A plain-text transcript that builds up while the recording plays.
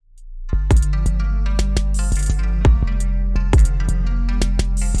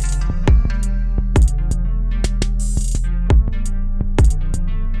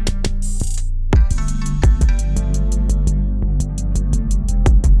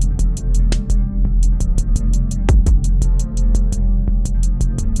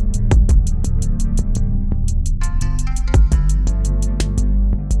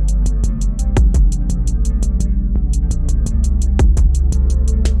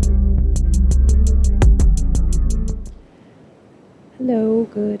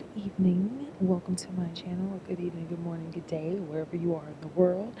good evening. Welcome to my channel. Good evening, good morning, good day, wherever you are in the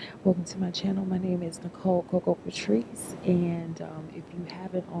world. Welcome to my channel. My name is Nicole Coco Patrice, and if you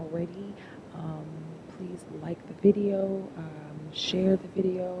haven't already, um, please like the video, share the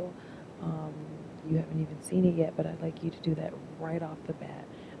video. Um, you haven't even seen it yet, but I'd like you to do that right off the bat,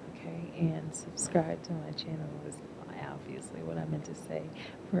 okay? And subscribe to my channel is obviously what I meant to say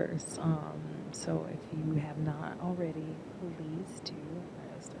first. So if you have not already, please do.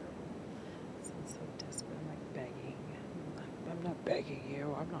 I start sound so desperate. I'm like begging. I'm not begging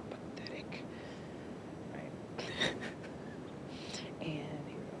you. I'm not pathetic. Right. And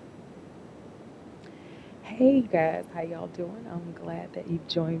here we go. Hey guys, how y'all doing? I'm glad that you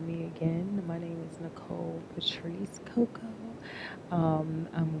joined me again. My name is Nicole Patrice Coco.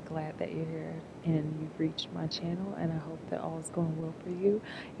 I'm glad that you're here and you've reached my channel, and I hope that all is going well for you.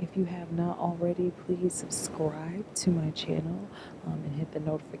 If you have not already, please subscribe to my channel and hit the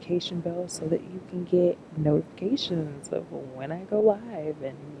notification bell so that you can get notifications of when I go live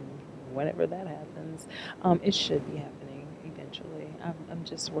and whenever that happens. It should be happening eventually. I'm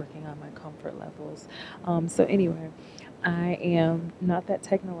just working on my comfort levels. So anyway, I am not that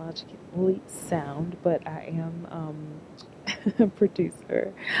technologically sound, but I am a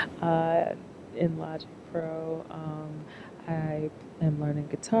producer in Logic Pro. I am learning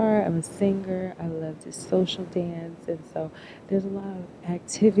guitar. I'm a singer. I love to social dance, and so there's a lot of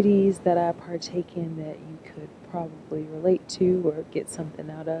activities that I partake in that you could probably relate to or get something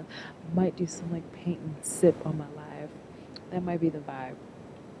out of. Might do some like paint and sip on my live. That might be the vibe.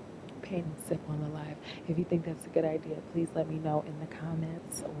 Paint and sip on the live. If you think that's a good idea, please let me know in the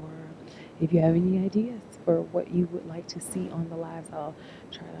comments, or if you have any ideas for what you would like to see on the lives, I'll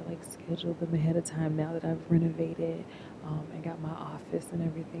try to like schedule them ahead of time now that I've renovated and got my office and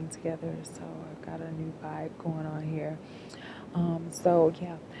everything together. So I've got a new vibe going on here. So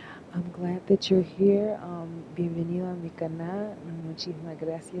yeah, I'm glad that you're here. Bienvenido a mi canal. Muchísimas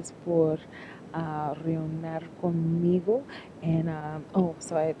gracias por reunir conmigo. And oh,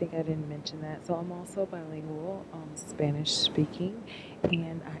 so I think I didn't mention that. So I'm also bilingual, Spanish speaking,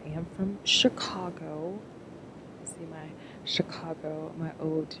 and I am from Chicago. You see my Chicago, my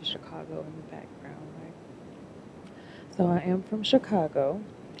ode to Chicago in the background, right? So I am from Chicago,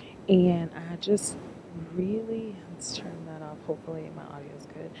 and I just really, let's turn that off. Hopefully my audio is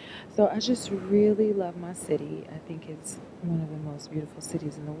good. So I just really love my city. I think it's one of the most beautiful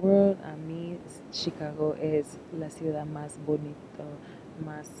cities in the world. A mí, Chicago es la ciudad más bonita,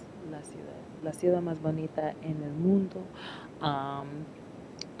 más la ciudad más bonita en el mundo.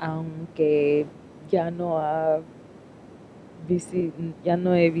 Aunque ya no ha ya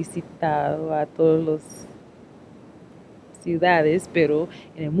no he visitado a todas las ciudades, pero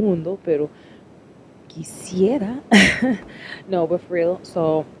en el mundo, pero quisiera. No, but for real.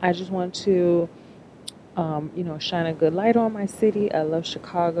 So I just want to, shine a good light on my city. I love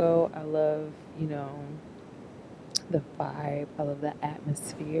Chicago. I love, the vibe. I love the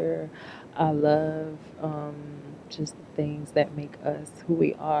atmosphere. I love just the things that make us who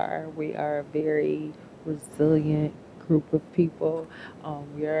we are. We are a very resilient group of people.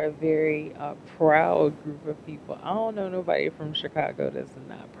 We are a very proud group of people. I don't know nobody from Chicago that's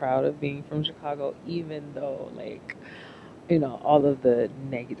not proud of being from Chicago, even though, like, all of the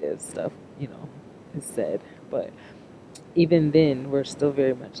negative stuff, is said. But even then, we're still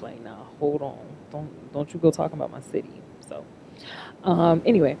very much like, nah, hold on, don't you go talking about my city. So,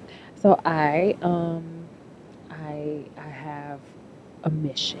 anyway, so I have a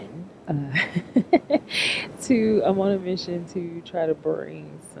mission. I'm on a mission to try to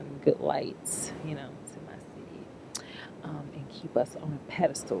bring some good lights, to my city, and keep us on a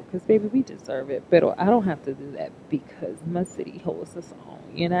pedestal. Because baby, we deserve it. But I don't have to do that because my city holds us on.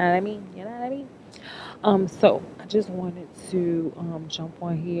 You know what I mean? You know what I mean? So I just wanted to jump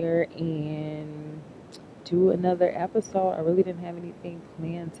on here and do another episode. I really didn't have anything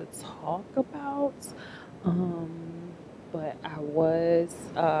planned to talk about, but I was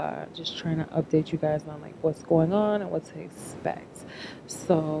just trying to update you guys on like what's going on and what to expect.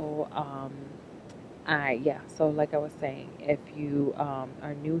 So so like I was saying, if you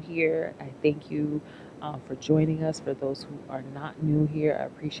are new here, I thank you for joining us. For those who are not new here, I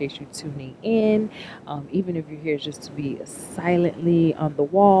appreciate you tuning in. Even if you're here just to be silently on the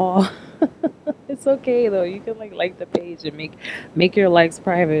wall, it's okay though. You can like the page and make your likes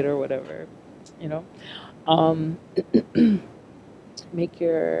private or whatever, you know. Um, make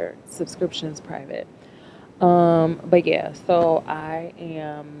your subscriptions private. But yeah, so I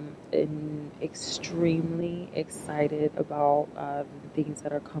am extremely excited about the things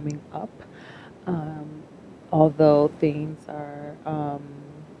that are coming up. Um, although things are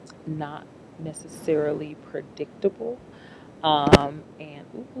not necessarily predictable. And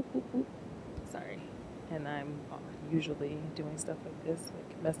sorry, and I'm usually doing stuff like this,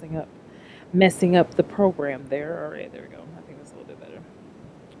 like messing up the program there. All right, there we go. I think that's a little bit better.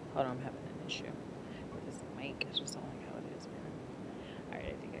 Hold on, I'm having an issue with this mic. I just don't like how it is, man. All right,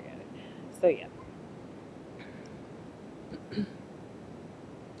 I think I got it. So yeah,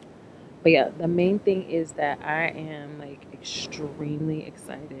 but yeah, the main thing is that I am like extremely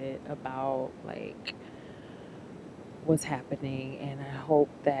excited about like what's happening, and I hope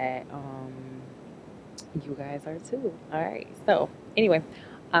that you guys are too. All right. So anyway,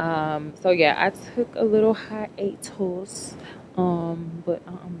 so yeah, I took a little hiatus, but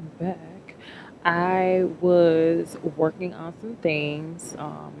I'm back. I was working on some things,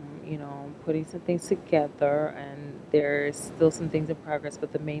 putting some things together, and there's still some things in progress.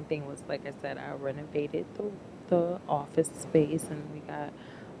 But the main thing was, like I said, I renovated the office space, and we got,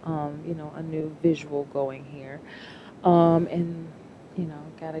 a new visual going here. And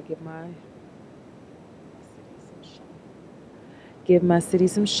gotta give my city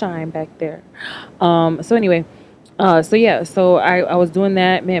some shine back there. So anyway, so yeah, so I was doing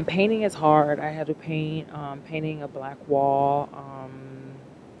that. Man, painting is hard. I had to painting a black wall.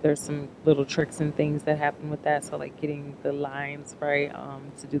 There's some little tricks and things that happen with that. So like getting the lines right,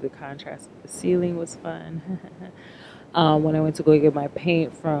 to do the contrast with the ceiling was fun. When I went to go get my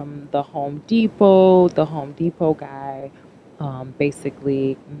paint from the Home Depot guy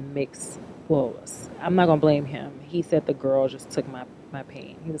basically mixed. Well, I'm not gonna blame him. He said the girl just took my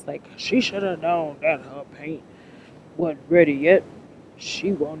paint. He was like, she should have known that her paint wasn't ready yet.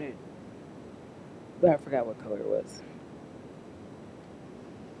 She wanted, but I forgot what color it was.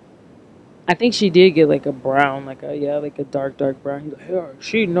 I think she did get like a brown, like a dark brown. He's like, yeah,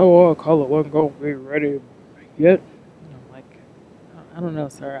 she know her color wasn't gonna be ready yet. And I'm like, I don't know,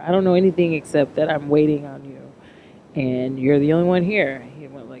 sir. I don't know anything except that I'm waiting on you, and you're the only one here. He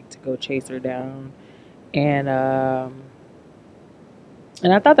went like to go chase her down, and I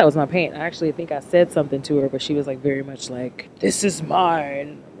thought that was my paint. I actually think I said something to her, but she was like very much like, "This is mine."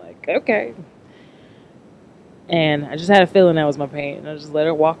 And I'm like, "Okay." And I just had a feeling that was my paint, and I just let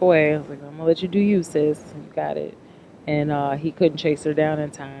her walk away. I was like, "I'm gonna let you do you, sis. You got it." And he couldn't chase her down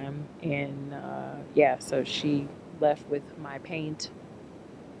in time, and yeah, so she left with my paint,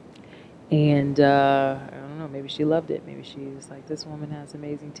 and I don't know, maybe she loved it. Maybe she was like, "This woman has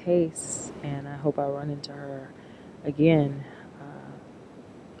amazing taste," and I hope I run into her again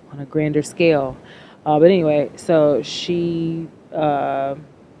on a grander scale. But anyway, so she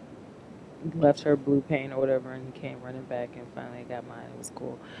left her blue paint or whatever and came running back and finally got mine. It was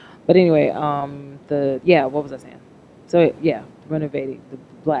cool. But anyway, what was I saying? So yeah, renovating the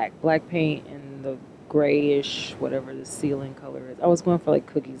black paint and the grayish whatever the ceiling color is. I was going for like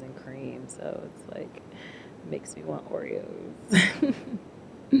cookies and cream, so it's like makes me want Oreos.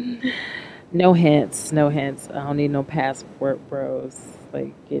 No hints, no hints. I don't need no passport bros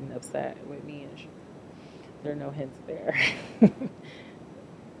like getting upset with me and there are no hints there.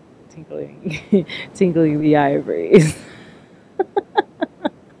 Tinkling, tinkling the ivories.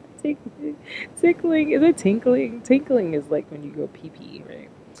 tinkling, tinkling, is it tinkling? Tinkling is like when you go pee pee, right?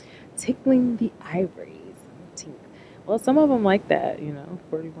 Tickling the ivories. Tink. Well, some of them like that,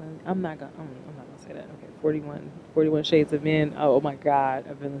 41. I'm not gonna say that. Okay, 41 Shades of Men. Oh my God,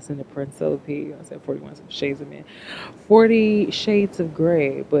 I've been listening to Prince LP. I said 41 Shades of Men. 40 Shades of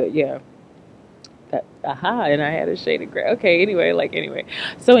Grey. But yeah, and I had a shade of gray. Okay, anyway.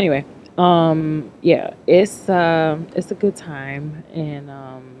 So anyway, yeah, it's a good time, and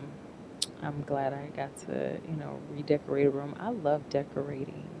I'm glad I got to redecorate a room. I love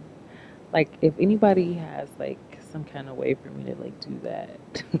decorating. Like if anybody has like some kind of way for me to like do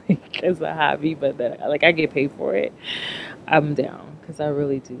that like as a hobby, but that like I get paid for it, I'm down because I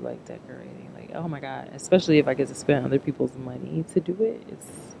really do like decorating. Like oh my God, especially if I get to spend other people's money to do it,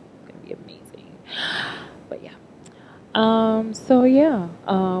 it's gonna be amazing. But yeah. So yeah,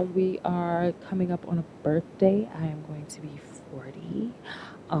 we are coming up on a birthday. I am going to be 40.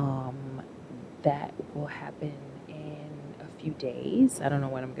 Um, that will happen in a few days. I don't know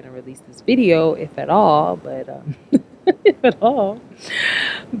when I'm going to release this video, if at all, but if at all.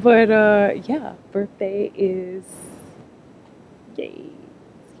 But yeah, birthday is yay,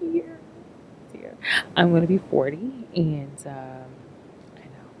 it's here. It's here. I'm going to be 40, and I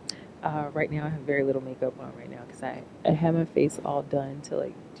know. Right now, I have very little makeup on right now because I have my face all done to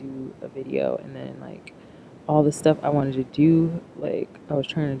like do a video, and then like all the stuff I wanted to do, like I was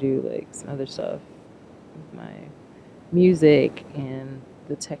trying to do like some other stuff with my music, and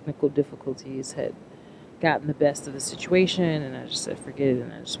the technical difficulties had gotten the best of the situation, and I just said forget it,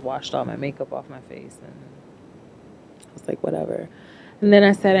 and I just washed all my makeup off my face, and I was like, whatever. And then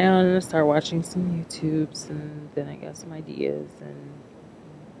I sat down and I started watching some YouTubes, and then I got some ideas, and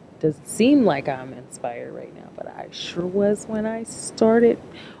it doesn't seem like I'm inspired right now, but I sure was when I started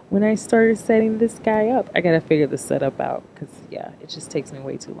setting this guy up. I gotta figure the setup out, because yeah, it just takes me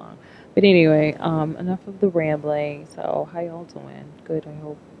way too long. But anyway, enough of the rambling. So how y'all doing? Good, I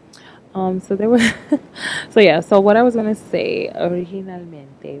hope. So there was, so yeah, so what I was gonna say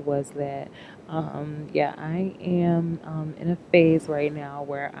originalmente was that, yeah, I am in a phase right now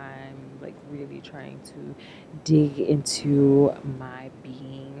where I'm like really trying to dig into my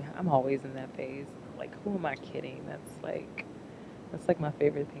being. I'm always in that phase. Like, who am I kidding? That's like my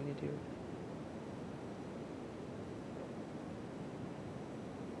favorite thing to do.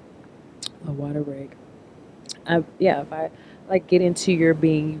 A water break. Yeah, if I like get into your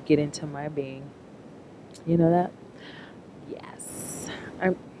being, you get into my being. You know that? Yes.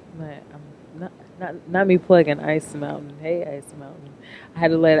 I'm not me plugging Ice Mountain. Hey, Ice Mountain. I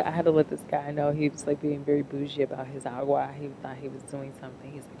had to let this guy know he was like being very bougie about his agua. He thought he was doing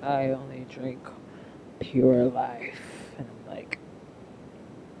something. He's like, I only drink pure life, and I'm like,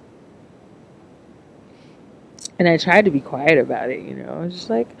 and I tried to be quiet about it. I was just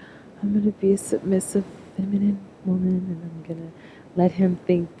like, I'm gonna be a submissive, feminine woman, and I'm gonna let him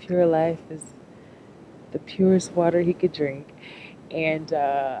think pure life is the purest water he could drink. And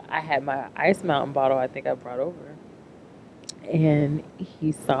I had my Ice Mountain bottle, I think I brought over. And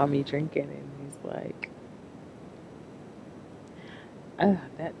he saw me drinking, and he's like,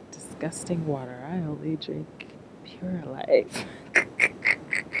 that disgusting water. I only drink pure life.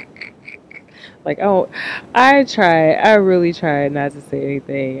 Like, oh, I really tried not to say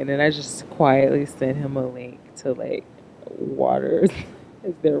anything. And then I just quietly sent him a link to like waters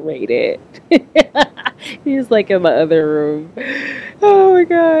as they're rated. He's like in the other room. Oh my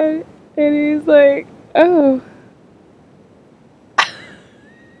God. And he's like, oh,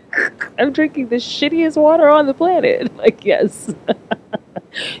 I'm drinking the shittiest water on the planet. Like, yes.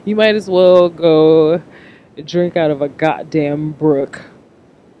 You might as well go drink out of a goddamn brook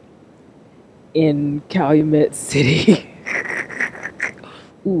in Calumet City.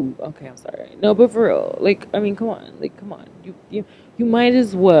 Ooh, okay, I'm sorry. No, but for real, like, I mean, come on, like, come on. You might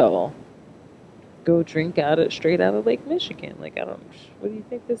as well go drink straight out of Lake Michigan. Like, I don't. What do you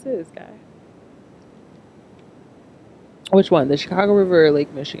think this is, guy? Which one, the Chicago River or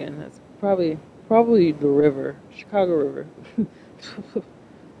Lake Michigan? That's probably the river, Chicago River.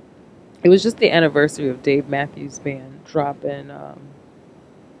 It was just the anniversary of Dave Matthews Band dropping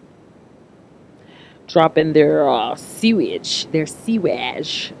their sewage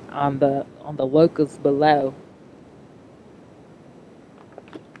on the locals below.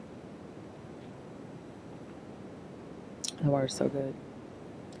 The water's so good.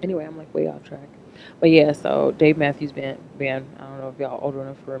 Anyway, I'm like way off track. But yeah, so Dave Matthews Band, I don't know if y'all old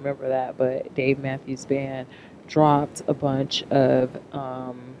enough to remember that, but Dave Matthews Band dropped a bunch of,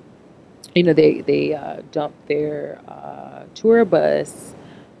 they dumped their tour bus,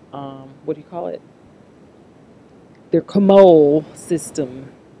 what do you call it? Their Comol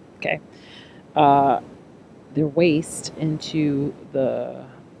system, okay? Uh, their waste into the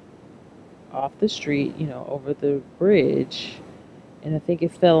off the street, over the bridge, and I think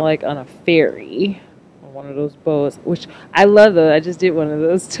it fell like on a ferry, on one of those boats, which I love those. I just did one of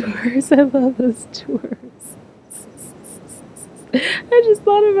those tours. I love those tours. I just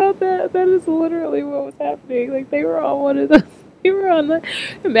thought about that. That is literally what was happening. Like, they were on one of those. They were on the.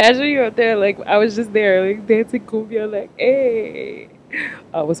 Imagine you're up there, like, I was just there, like, dancing cumbia, like, hey.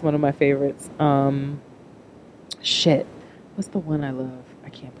 It was one of my favorites. Shit. What's the one I love? I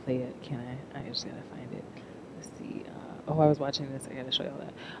can't play it, can I? I just gotta find it. Let's see. I was watching this. I gotta show y'all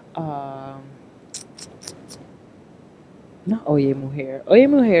that. Not Oye Mujer. Oye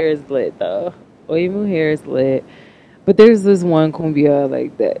Mujer is lit, though. Oye Mujer is lit. But there's this one cumbia,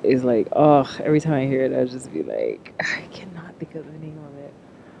 like, that is like, oh, every time I hear it, I just be like, I cannot think of the name of it.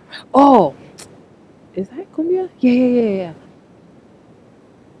 Oh, is that cumbia? Yeah.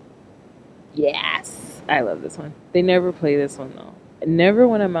 Yes. I love this one. They never play this one, though. Never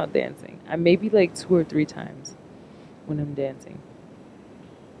when I'm out dancing. I maybe like 2 or 3 times when I'm dancing.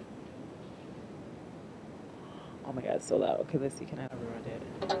 Oh my God, it's so loud. Okay, let's see. Can I overrun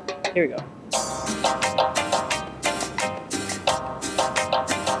it? Here we go.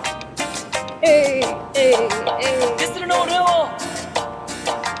 Hey. Destro nuevo.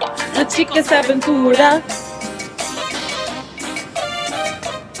 La chica se aventura.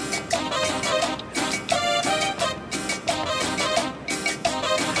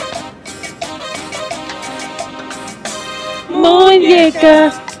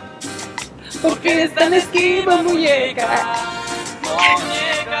 muñeca. Porque eres tan esquiva, muñeca.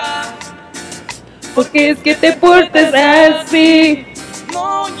 Muñeca, Porque es que te portas así.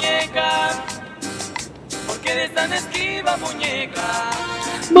 muñeca, porque eres tan esquiva, muñeca.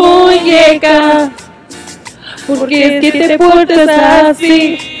 Muñeca. Porque es que te portas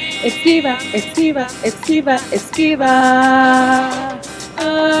así. Esquiva, esquiva, esquiva, esquiva.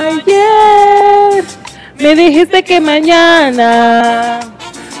 Ayer me dijiste que mañana.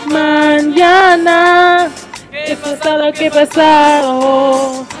 ¿Qué pasado, qué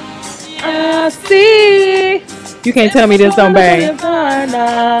pasado? Así. You can't tell me this don't bang.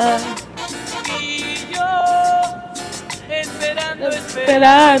 Y yo esperando,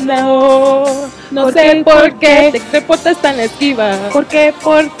 Esperando. No sé por qué te portas tan esquiva. ¿Por qué?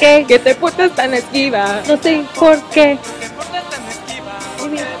 ¿Por qué? Que te portas tan esquiva. No sé por qué. te portas tan esquiva.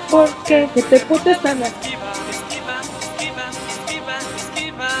 ¿Por qué? Que te portas tan Esquiva, esquiva, esquiva, esquiva,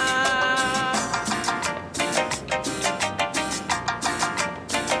 esquiva.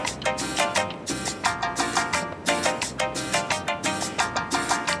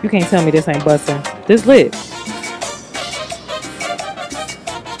 You can't tell me this ain't busting. This lit.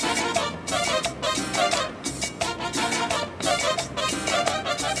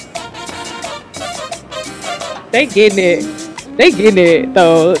 They getting it. They getting it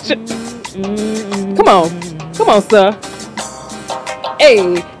though. Come on. Come on, sir.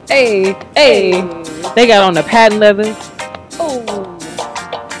 Hey, hey, hey. They got on the patent leather. Oh.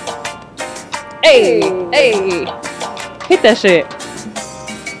 Hey, hey. Hit that shit.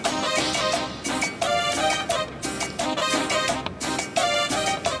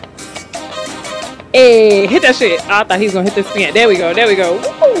 Hey, hit that shit. I thought he was gonna hit the spin. There we go, there we go.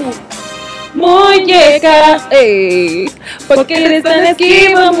 Woo. Muñeca, hey, porque eres tan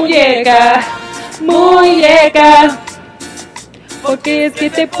esquiva, muñeca, muñeca, porque es que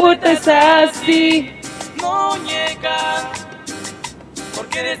te portas así, Muñeca,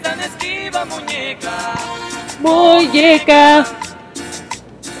 porque eres tan esquiva, muñeca. muñeca.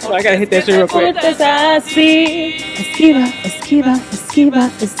 Oh, I gotta hit that shit real quick. Portas así, esquiva, esquiva, esquiva,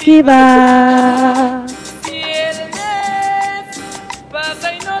 esquiva. Si el mes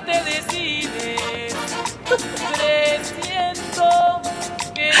pasa y no te decides, presiento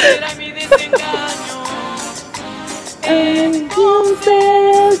que será mi desengaño.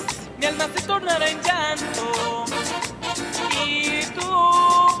 Entonces, Mi alma se tornará en llanto y tú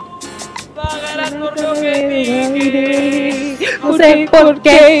pagarás por lo que dije. no sé por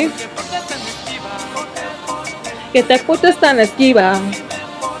qué, Que portas tan esquiva, que te portas tan esquiva.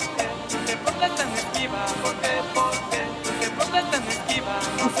 que portas tan esquiva, que portas tan esquiva,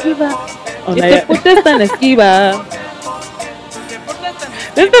 Esquiva. Oh, Que te portas tan esquiva. que portas tan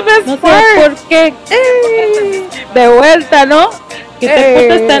This is the best no sé por qué. De vuelta, ¿no? Que te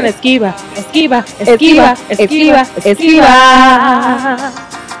portas tan esquiva. Esquiva, esquiva, esquiva, esquiva.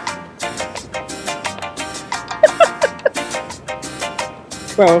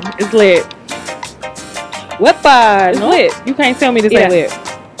 Bro, it's lit. Wepa, it's lit. You can't tell me this ain't lit.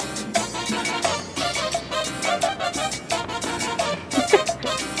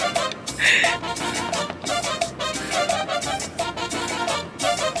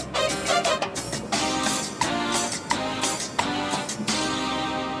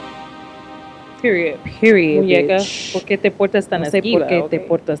 Period. Period. Muñeca, bitch. ¿Por qué te portas tan esquiva? No sé por qué te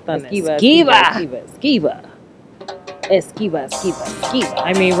portas tan esquiva. Esquiva. Esquiva, esquiva, esquiva.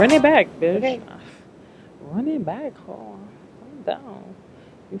 I mean, run it back, bitch. Okay. Run it back, calm down.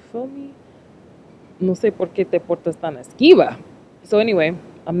 You feel me? No sé por qué te portas tan esquiva. So anyway,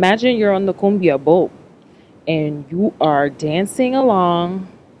 imagine you're on the cumbia boat and you are dancing along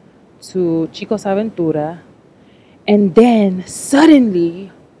to Chicos Aventura, and then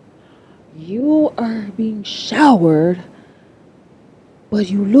suddenly you are being showered, but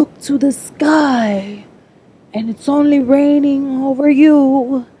you look to the sky and it's only raining over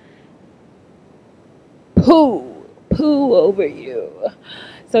you. Poo over you.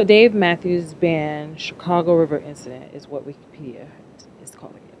 So Dave Matthews Band Chicago River Incident is what Wikipedia is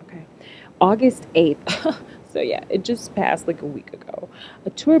calling it, okay? August 8th. So yeah, it just passed like a week ago. A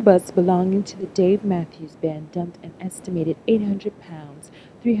tour bus belonging to the Dave Matthews Band dumped an estimated 800 pounds,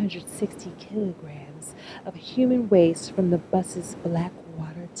 360 kilograms of human waste from the bus's black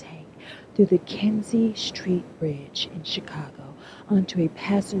water tank through the Kinzie Street Bridge in Chicago onto a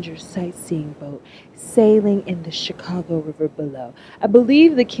passenger sightseeing boat sailing in the Chicago River below. I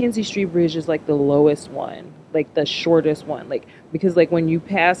believe the Kinzie Street Bridge is like the lowest one, like the shortest one, like because like when you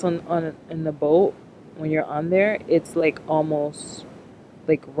pass on in the boat, when you're on there, it's like almost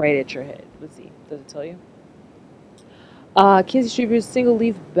like right at your head. Let's see, does it tell you? Kinsey Street Bridge is a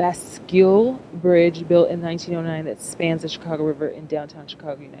single-leaf bascule bridge built in 1909 that spans the Chicago River in downtown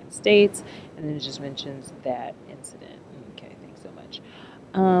Chicago, United States. And then it just mentions that incident. Okay, thanks so much.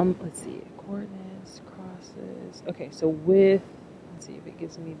 Let's see, coordinates, crosses. Okay, so with, let's see if it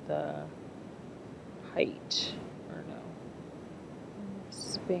gives me the height or no.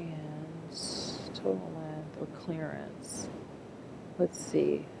 Spans, total length, or clearance. Let's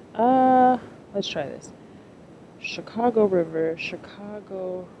see. Let's try this. Chicago River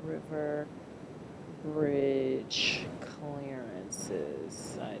Bridge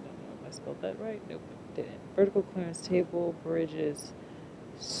clearances. I don't know if I spelled that right. Nope, didn't. Vertical clearance table, bridges.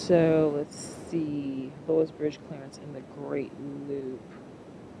 So let's see. Lowest bridge clearance in the Great Loop.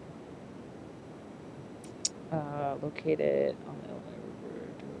 Located on the Illinois River.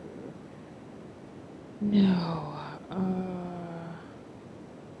 No.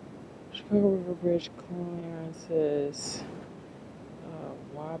 Chicago River Bridge clearances.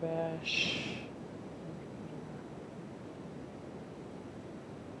 Wabash.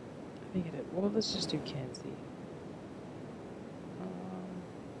 I think it is. Well, let's just do Kinsey.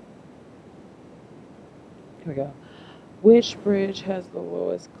 Here we go. Which bridge has the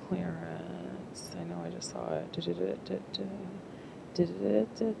lowest clearance? I know I just saw it.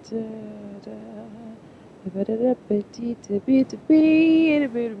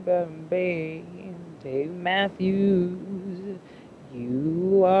 Dave Matthews,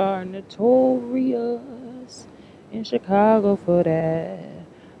 you are notorious in Chicago for that.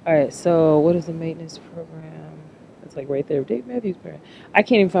 Alright, so what is the maintenance program? It's like right there, Dave Matthews program. I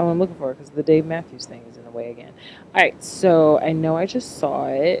can't even find what I'm looking for because the Dave Matthews thing is in the way again. Alright, so I know I just saw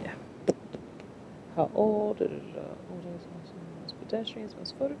it. How old? Most pedestrians,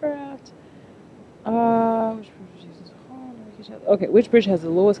 most photographed. Okay, which bridge has the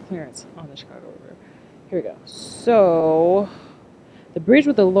lowest clearance on the Chicago River? Here we go. So, the bridge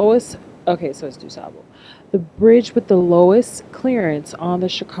with the lowest, okay, so it's DuSable. The bridge with the lowest clearance on the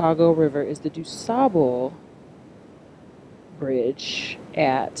Chicago River is the DuSable Bridge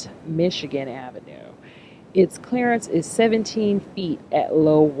at Michigan Avenue. Its clearance is 17 feet at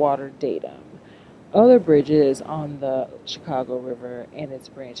low water datum. Other bridges on the Chicago River and its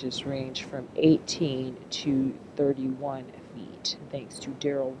branches range from 18 to 31 feet. Thanks to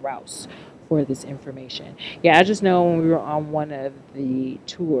Daryl Rouse for this information. Yeah, I just know when we were on one of the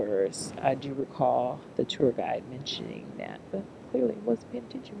tours, I do recall the tour guide mentioning that, but clearly wasn't paying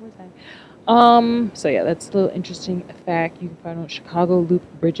attention, was I? So yeah, that's a little interesting fact you can find on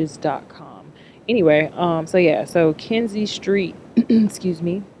ChicagoLoopBridges.com. Anyway, so yeah, so Kinsey Street, excuse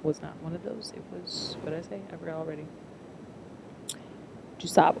me, was not one of those. It was, what did I say? I forgot already.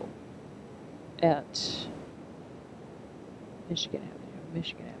 DuSable at Michigan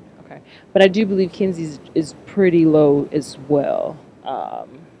Avenue. Okay, but I do believe Kinsey's is pretty low as well.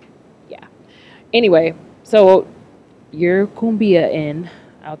 Yeah. Anyway, so you're cumbia in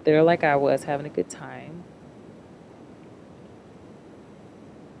out there like I was, having a good time,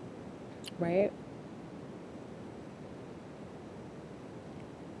 right?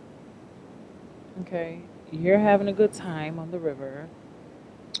 Okay, you're having a good time on the river.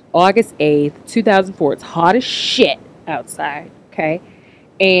 August 8th, 2004. It's hot as shit outside, okay?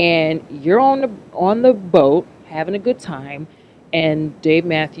 And you're on the boat having a good time, and Dave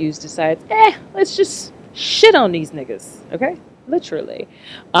Matthews decides, let's just shit on these niggas, okay? Literally.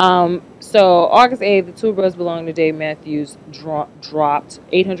 So August 8th, the tour bus belonging to Dave Matthews dropped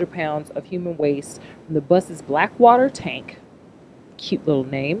 800 pounds of human waste from the bus's Blackwater tank, cute little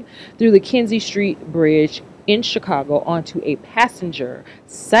name, through the Kinsey Street Bridge in Chicago onto a passenger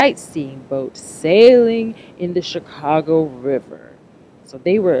sightseeing boat sailing in the Chicago River. So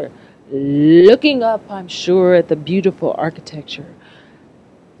they were looking up, I'm sure, at the beautiful architecture.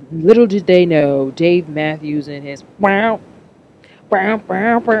 Little did they know, Dave Matthews and his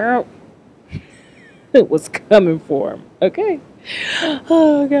it was coming for him. Okay.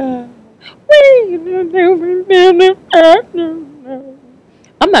 Oh God.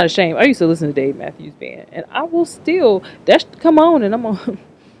 I'm not ashamed. I used to listen to Dave Matthews Band, and I will still. That's come on, and I'm on.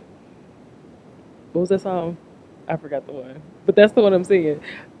 What was that song? I forgot the one, but that's the one I'm singing.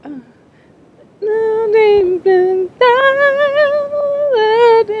 Y'all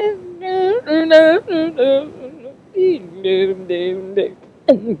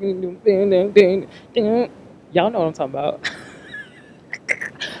know what I'm talking about.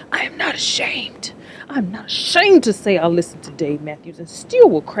 I am not ashamed. I'm not ashamed to say I listen to Dave Matthews and still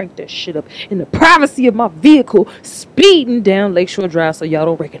will crank that shit up in the privacy of my vehicle, speeding down Lakeshore Drive so y'all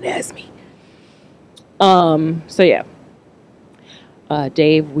don't recognize me. So yeah.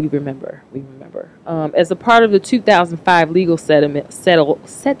 Dave, we remember. We remember. As a part of the 2005 legal settlement,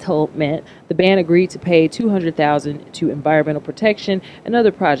 the band agreed to pay $200,000 to environmental protection and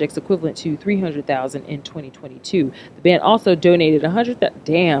other projects equivalent to $300,000 in 2022. The band also donated $100,000.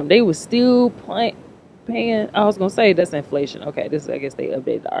 Damn, they was still paying. I was gonna say that's inflation. Okay, this I guess they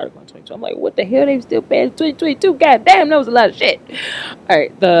updated the article in 2022. I'm like, what the hell? They still paying 2022? God damn, that was a lot of shit. All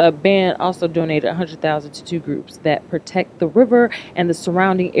right, the band also donated $100,000 to two groups that protect the river and the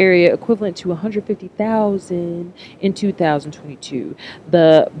surrounding area, equivalent to $150,000 in 2022.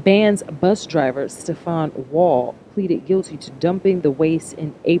 The band's bus driver Stefan Wall pleaded guilty to dumping the waste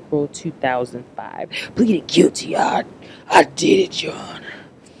in April 2005. Pleaded guilty. I did it, Your Honor.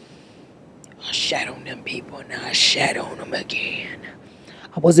 I shat on them people and I shat on them again.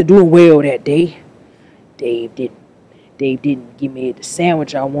 I wasn't doing well that day. Dave didn't give me the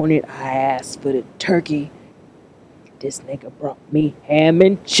sandwich I wanted. I asked for the turkey. This nigga brought me ham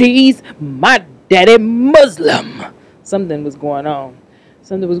and cheese. My daddy Muslim. Something was going on.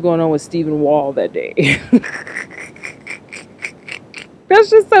 Something was going on with Stephen Wall that day. That's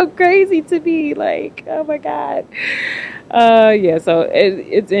just so crazy to me. Like, oh my God. Yeah, so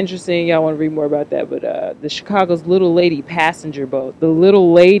it's interesting. Y'all want to read more about that, but the Chicago's Little Lady passenger boat. The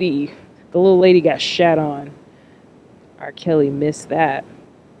little lady got shat on. R. Kelly missed that.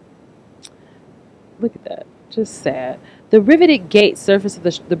 Look at that. Just sad. The riveted gate surface of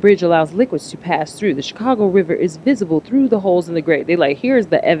the bridge allows liquids to pass through. The Chicago River is visible through the holes in the grate. They like, here's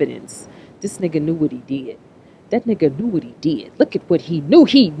the evidence. This nigga knew what he did. That nigga knew what he did. Look at what he knew.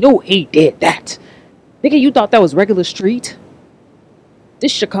 He knew he did that. Nigga, you thought that was regular street?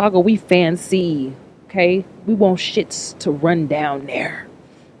 This Chicago we fancy, okay? We want shits to run down there.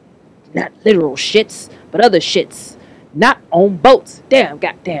 Not literal shits, but other shits. Not on boats. Damn,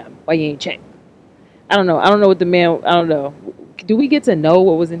 goddamn. Why you ain't check? I don't know. I don't know what the man, I don't know. Do we get to know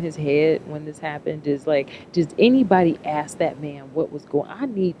what was in his head when this happened? Does anybody ask that man what was going on? I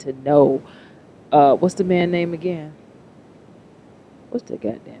need to know. What's the man's name again? What's the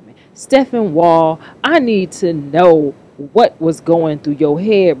goddamn man? Stephen Wall. I need to know what was going through your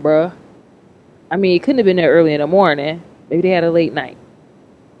head, bruh. I mean, it couldn't have been there early in the morning. Maybe they had a late night.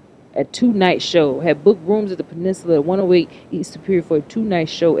 A 2-night show. Had booked rooms at the Peninsula at 108 East Superior for a 2-night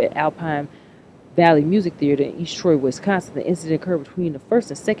show at Alpine Valley Music Theater in East Troy, Wisconsin. The incident occurred between the first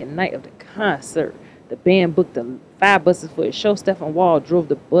and second night of the concert. The band booked 5 buses for a show. Stephen Wall drove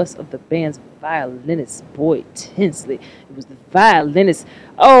the bus of the band's violinist, Boyd Tinsley. It was the violinist.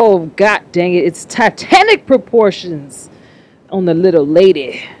 Oh, god dang it. It's Titanic proportions on the little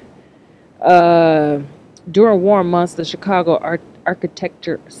lady. During warm months, the Chicago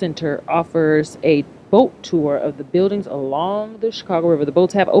Architecture Center offers a boat tour of the buildings along the Chicago River. The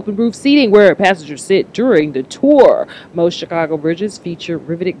boats have open roof seating where passengers sit during the tour. Most Chicago bridges feature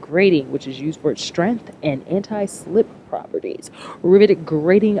riveted grating, which is used for its strength and anti-slip properties. Riveted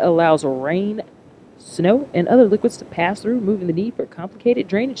grating allows rain, snow, and other liquids to pass through, removing the need for complicated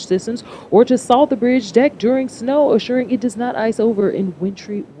drainage systems or to salt the bridge deck during snow, assuring it does not ice over in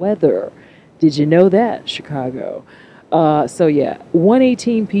wintry weather. Did you know that, Chicago? So yeah,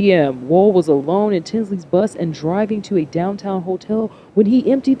 1:18 p.m. Wall was alone in Tinsley's bus and driving to a downtown hotel when he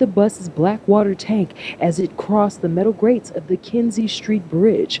emptied the bus's black water tank as it crossed the metal grates of the Kinzie Street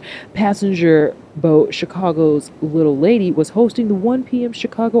Bridge. Passenger boat Chicago's Little Lady was hosting the 1 p.m.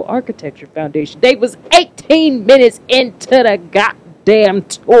 Chicago Architecture Foundation. They was 18 minutes into the goddamn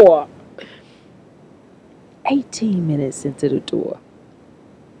tour. 18 minutes into the tour.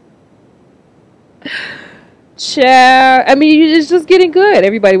 Child, I mean, it's just getting good.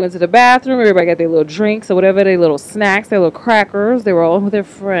 Everybody went to the bathroom. Everybody got their little drinks or whatever, their little snacks, their little crackers. They were all with their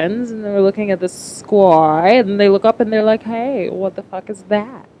friends, and they were looking at the sky. And they look up, and they're like, "Hey, what the fuck is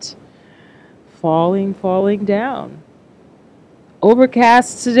that? Falling down.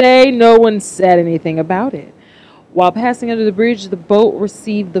 Overcast today. No one said anything about it. While passing under the bridge, the boat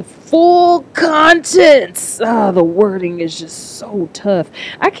received the full contents. The wording is just so tough.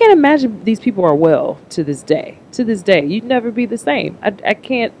 I can't imagine these people are well to this day. To this day, you'd never be the same. I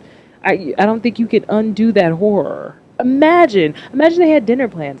can't. I don't think you could undo that horror. Imagine they had dinner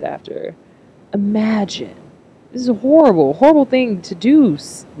plans after. Imagine. This is a horrible thing to do,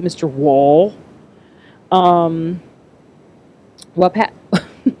 Mr. Wall.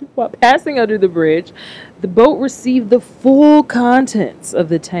 While passing under the bridge, the boat received the full contents of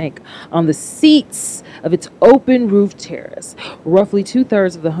the tank on the seats of its open roof terrace. Roughly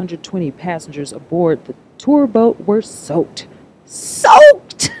 2/3 of the 120 passengers aboard the tour boat were soaked.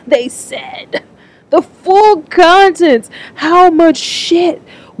 Soaked, they said. The full contents. How much shit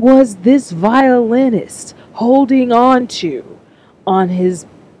was this violinist holding on to on his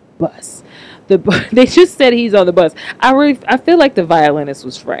bus. They just said he's on the bus. I feel like the violinist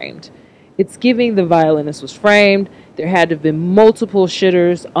was framed. It's giving the violinist was framed. There had to have been multiple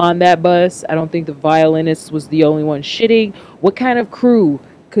shitters on that bus. I don't think the violinist was the only one shitting. What kind of crew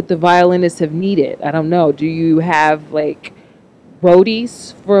could the violinist have needed? I don't know. Do you have like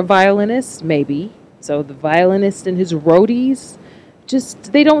roadies for a violinist? Maybe. So the violinist and his roadies,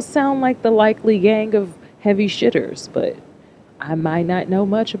 just they don't sound like the likely gang of heavy shitters, but I might not know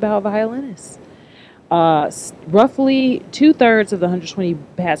much about violinists. Roughly 2/3 of the 120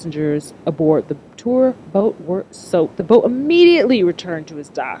 passengers aboard the tour boat were soaked. The boat immediately returned to its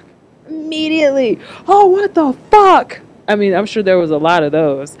dock. Immediately. Oh, what the fuck? I mean, I'm sure there was a lot of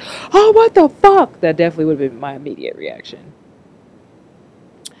those. Oh, what the fuck? That definitely would have been my immediate reaction.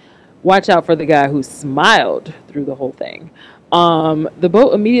 Watch out for the guy who smiled through the whole thing. The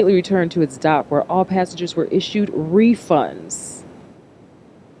boat immediately returned to its dock where all passengers were issued refunds.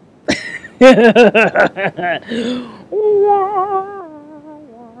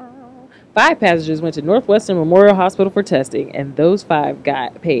 Five passengers went to Northwestern Memorial Hospital for testing, and those 5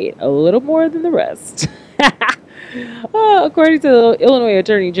 got paid a little more than the rest. According to the Illinois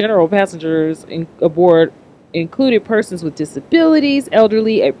Attorney General, passengers aboard included persons with disabilities,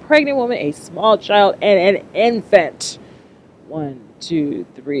 elderly, a pregnant woman, a small child, and an infant. 1, 2,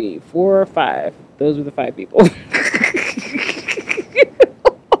 3, 4, 5. Those were the 5 people.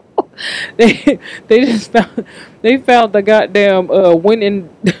 They just found the goddamn winning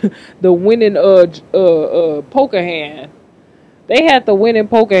poker hand. They had the winning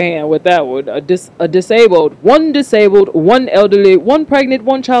poker hand with that one. A disabled, one elderly, one pregnant,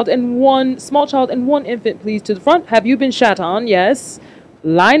 one child, and one small child, and one infant. Please to the front. Have you been shat on? Yes.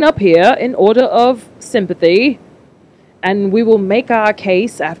 Line up here in order of sympathy, and we will make our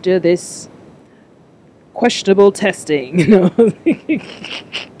case after this questionable testing. You know.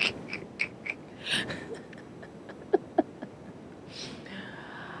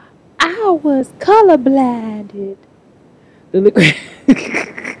 I was colorblinded. The liquid.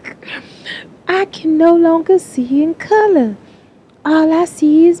 I can no longer see in color. All I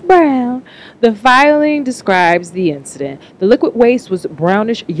see is brown. The filing describes the incident. The liquid waste was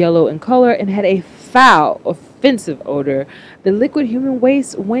brownish yellow in color and had a foul, offensive odor. The liquid human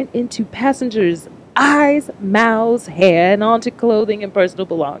waste went into passengers' eyes, mouths, hair, and onto clothing and personal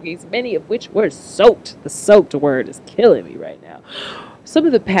belongings, many of which were soaked. The soaked word is killing me right now. Some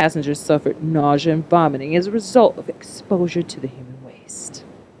of the passengers suffered nausea and vomiting as a result of exposure to the human waste.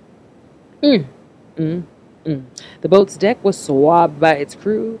 The boat's deck was swabbed by its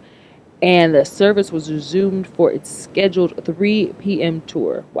crew, and the service was resumed for its scheduled 3 p.m.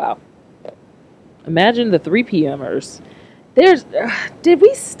 tour. Wow. Imagine the 3 p.m.ers. Did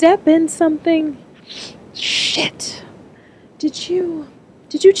we step in something? Shit. Did you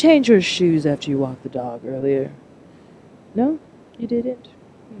change your shoes after you walked the dog earlier? No? You didn't?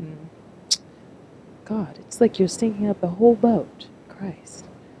 God, it's like you're stinking up the whole boat. Christ.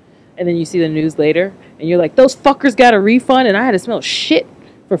 And then you see the news later, and you're like, those fuckers got a refund, and I had to smell shit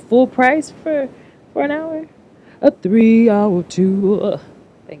for full price for an hour? A 3-hour tour.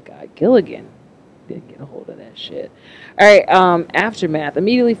 Thank God Gilligan didn't get a hold of that shit. All right, aftermath.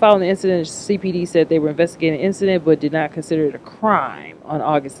 Immediately following the incident, CPD said they were investigating the incident but did not consider it a crime. On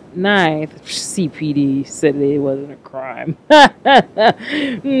August 9th, CPD said it wasn't a crime.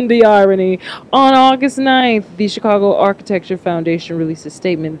 The irony. On August 9th, the Chicago Architecture Foundation released a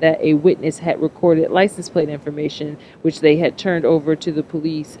statement that a witness had recorded license plate information, which they had turned over to the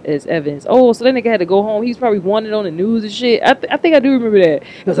police as evidence. Oh, so that nigga had to go home. He's probably wanted on the news and shit. I think I do remember that.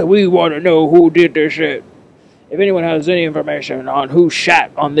 He was like, we want to know who did this shit. If anyone has any information on who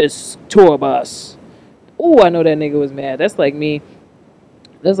shot on this tour bus. Oh, I know that nigga was mad. That's like me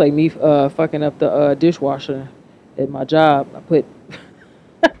fucking up the dishwasher at my job. I put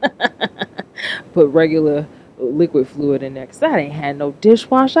regular liquid fluid in there because I didn't have no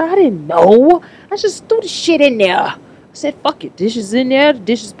dishwasher. I didn't know. I just threw the shit in there. I said, fuck it. Dishes in there. The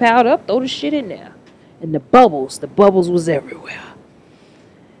dishes piled up. Throw the shit in there. And the bubbles was everywhere.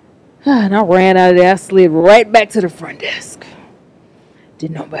 And I ran out of there. I slid right back to the front desk.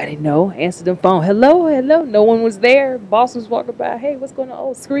 Did nobody know? Answered the phone. Hello. No one was there. Boss was walking by. Hey, what's going on?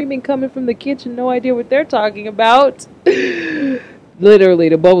 Oh, screaming coming from the kitchen. No idea what they're talking about. Literally,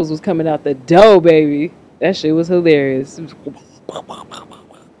 the bubbles was coming out the dough, baby. That shit was hilarious.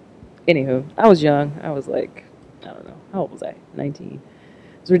 Anywho, I was young. I was like, I don't know. How old was I? 19. It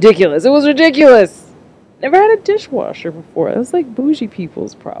was ridiculous. Never had a dishwasher before. It was like bougie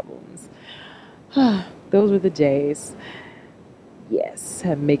people's problems. Those were the days. Yes,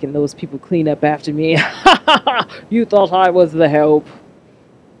 I'm making those people clean up after me. You thought I was the help.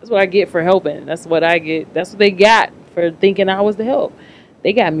 That's what I get for helping. That's what I get. That's what they got for thinking I was the help.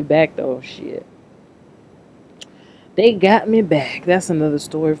 They got me back though. Shit. They got me back. That's another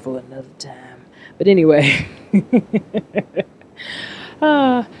story for another time. But anyway.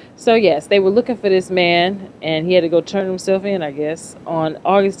 uh, so yes, they were looking for this man, and he had to go turn himself in, I guess. On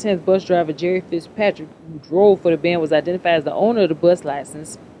August 10th, bus driver Jerry Fitzpatrick, who drove for the band, was identified as the owner of the bus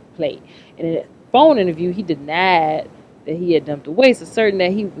license plate. In a phone interview, he denied that he had dumped the waste, asserting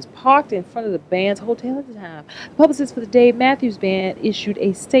that he was parked in front of the band's hotel at the time. The publicist for the Dave Matthews Band issued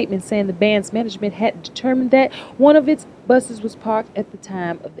a statement saying the band's management had determined that one of its buses was parked at the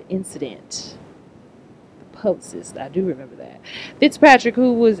time of the incident. Publicist, I do remember that. Fitzpatrick,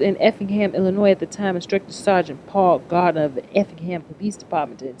 who was in Effingham, Illinois at the time, instructed Sergeant Paul Gardner of the Effingham Police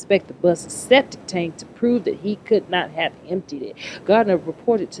Department to inspect the bus's septic tank to prove that he could not have emptied it. Gardner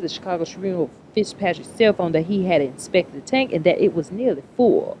reported to the Chicago Tribune over Fitzpatrick's cell phone that he had inspected the tank and that it was nearly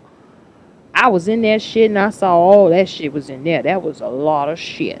full. I was in that shit and I saw all that shit was in there. That was a lot of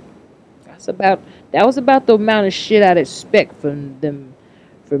shit. That was about the amount of shit I'd expect from them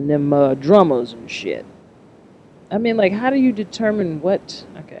drummers and shit. I mean, like, how do you determine what?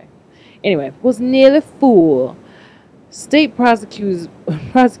 Okay. Anyway, was nearly full. State prosecutors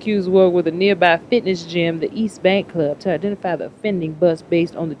worked with a nearby fitness gym, the East Bank Club, to identify the offending bus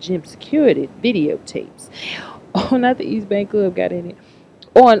based on the gym's security videotapes. Oh, not the East Bank Club got in it.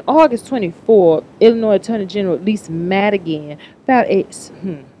 On August 24, Illinois Attorney General Lisa Madigan filed a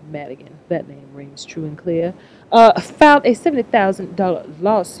Madigan, that name rings true and clear, filed a $70,000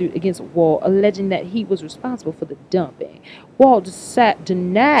 lawsuit against Wall, alleging that he was responsible for the dumping. Wall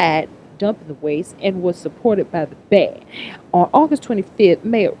denied dumping the waste and was supported by the band. On August 25th,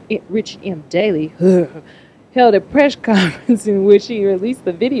 Mayor Richard M. Daley held a press conference in which he released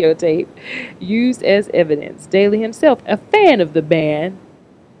the videotape used as evidence. Daley himself, a fan of the band,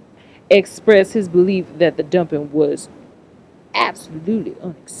 expressed his belief that the dumping was absolutely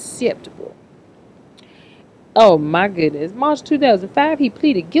unacceptable. Oh my goodness. March 2005, he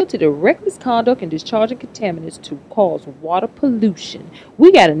pleaded guilty to reckless conduct and discharging contaminants to cause water pollution.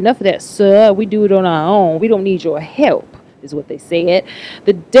 We got enough of that, sir. We do it on our own. We don't need your help, is what they said.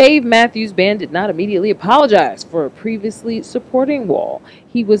 The Dave Matthews Band did not immediately apologize for previously supporting Wall.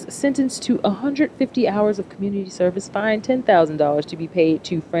 He was sentenced to 150 hours of community service, fined $10,000 to be paid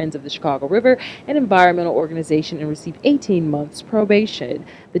to Friends of the Chicago River, an environmental organization, and received 18 months probation.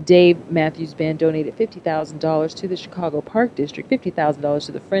 The Dave Matthews Band donated $50,000 to the Chicago Park District, $50,000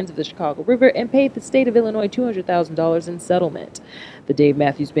 to the Friends of the Chicago River, and paid the state of Illinois $200,000 in settlement. The Dave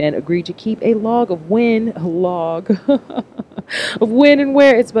Matthews Band agreed to keep a log of when and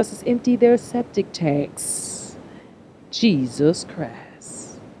where its buses empty their septic tanks. Jesus Christ.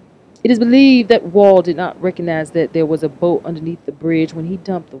 It is believed that Wall did not recognize that there was a boat underneath the bridge when he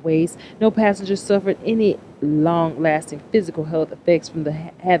dumped the waste. No passengers suffered any long-lasting physical health effects from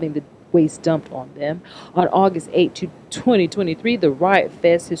having the waste dumped on them. On August 8, 2023, the Riot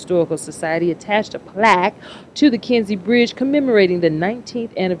Fest Historical Society attached a plaque to the Kinsey Bridge commemorating the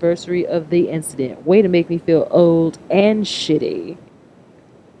 19th anniversary of the incident. Way to make me feel old and shitty.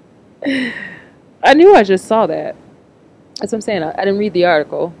 I knew I just saw that. That's what I'm saying. I didn't read the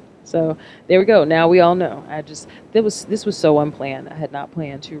article. So there we go. Now we all know. This was so unplanned. I had not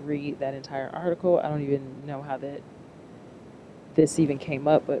planned to read that entire article. I don't even know how this even came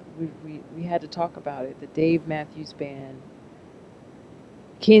up, but we had to talk about it. The Dave Matthews Band,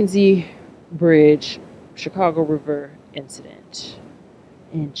 Kinsey Bridge, Chicago River incident,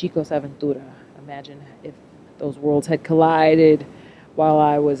 and Chico's Aventura. Imagine if those worlds had collided while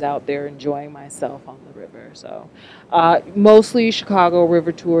I was out there enjoying myself on the river. So mostly Chicago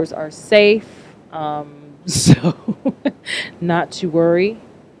River tours are safe, so not to worry.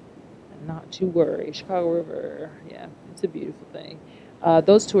 Chicago River, yeah, it's a beautiful thing.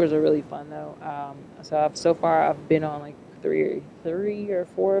 Those tours are really fun though. So far I've been on like three or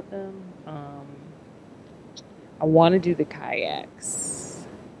four of them. I want to do the kayaks,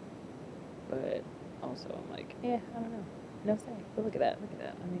 but also I'm like, I don't know. No say. But look at that. I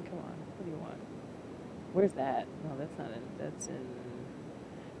mean, come on. What do you want? Where's that? No, that's not in. That's in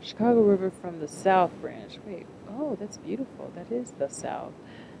Chicago River from the South Branch. Wait. Oh, that's beautiful. That is the South.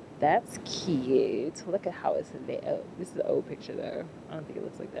 That's cute. Look at how it's lit up. This is an old picture, though. I don't think it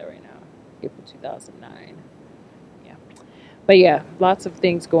looks like that right now. April 2009. Yeah. But yeah, lots of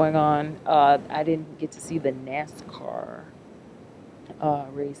things going on. I didn't get to see the NASCAR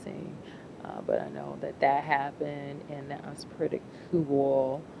racing. But I know that happened, and that was pretty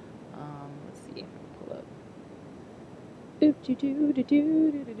cool. Let's see, pull up.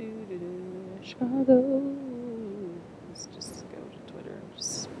 Chicago. Let's just go to Twitter and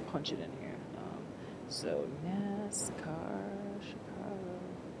just punch it in here. So NASCAR Chicago.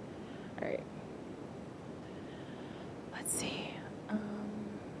 All right. Let's see.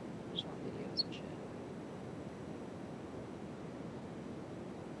 There's more videos and shit.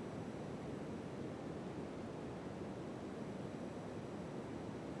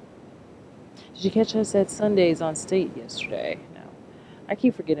 Did you catch us at Sundays on State yesterday? No. I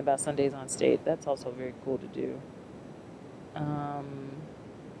keep forgetting about Sundays on State. That's also very cool to do.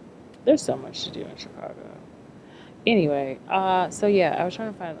 There's so much to do in Chicago. Anyway, so yeah, I was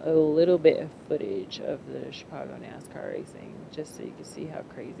trying to find a little bit of footage of the Chicago NASCAR racing, just so you can see how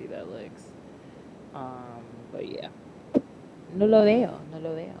crazy that looks. But yeah, no lo veo, no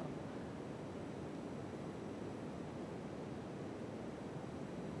lo veo.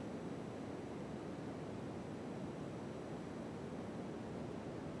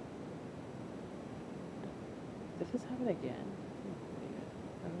 Did this happen again?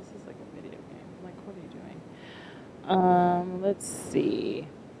 Oh, this is like a video game. I'm like, what are you doing? Let's see.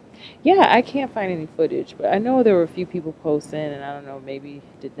 Yeah, I can't find any footage, but I know there were a few people posting, and I don't know, maybe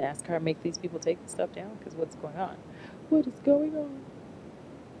did NASCAR make these people take the stuff down? Because what's going on? What is going on?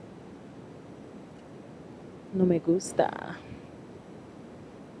 No me gusta.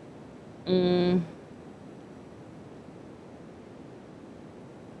 Mm,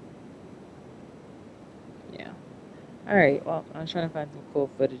 yeah. All right. Well, I'm trying to find some cool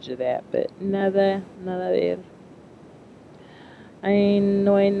footage of that, but nada, nada ver. Ay,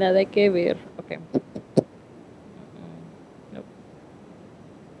 no hay nada que ver. Okay. Nope.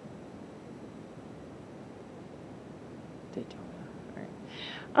 Daytona. All right.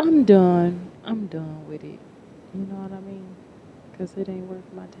 I'm done. I'm done with it. You know what I mean? Because it ain't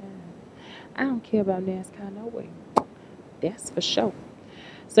worth my time. I don't care about NASCAR no way. That's for sure.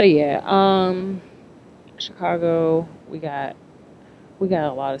 So yeah, Chicago, we got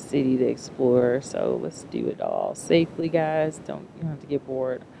a lot of city to explore, so let's do it all safely, guys. You don't have to get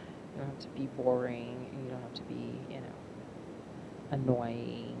bored. You don't have to be boring, and you don't have to be,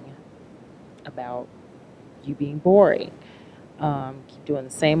 annoying about you being boring. Keep doing the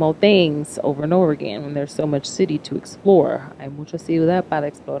same old things over and over again when there's so much city to explore. Hay mucha ciudad para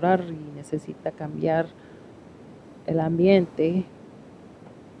explorar y necesita cambiar el ambiente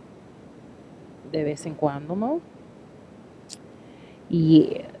de vez en cuando, ¿no?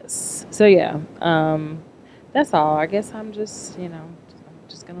 Yes. So yeah, that's all. I guess I'm just gonna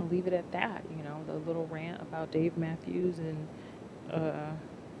leave it at that. The little rant about Dave Matthews and uh,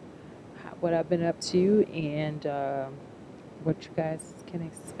 what I've been up to, and what you guys can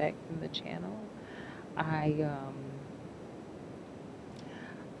expect from the channel. I um,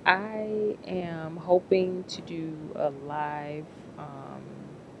 I am hoping to do a live.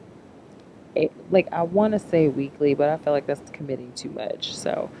 Like I want to say weekly, but I feel like that's committing too much.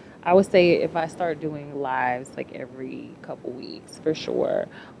 So I would say if I start doing lives like every couple weeks for sure.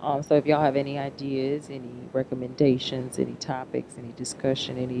 So if y'all have any ideas, any recommendations, any topics, any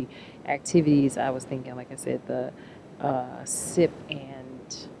discussion, any activities, I was thinking, like I said, the sip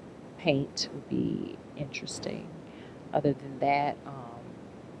and paint would be interesting. Other than that,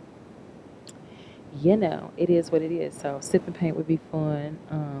 it is what it is. So sip and paint would be fun.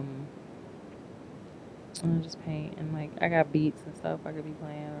 I just paint and like I got beats and stuff I could be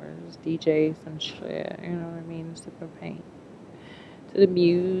playing or just DJ some shit, you know what I mean? Sip and paint to the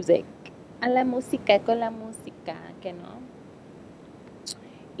music. A la música con la música, que no.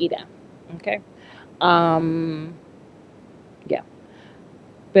 Ira. Okay. Yeah.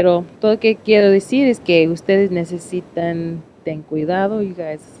 Pero todo lo que quiero decir es que ustedes necesitan ten cuidado. You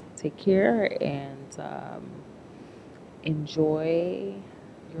guys take care and enjoy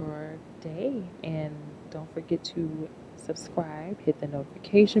your day, and don't forget to subscribe, hit the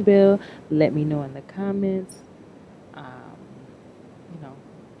notification bell, let me know in the comments you know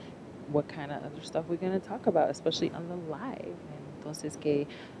what kind of other stuff we're going to talk about, especially on the live. Entonces que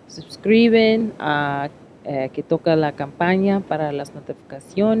suscriben, que toca la campaña para las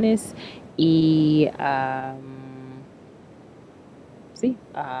notificaciones y sí,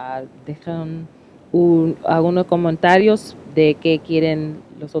 dejan algunos comentarios de qué quieren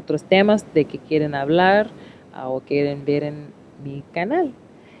los otros temas, de qué quieren hablar o quieren ver en mi canal.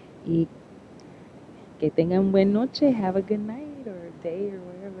 Y que tengan buena noche. Have a good night or day or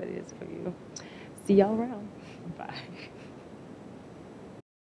whatever it is for you. See y'all around. Bye.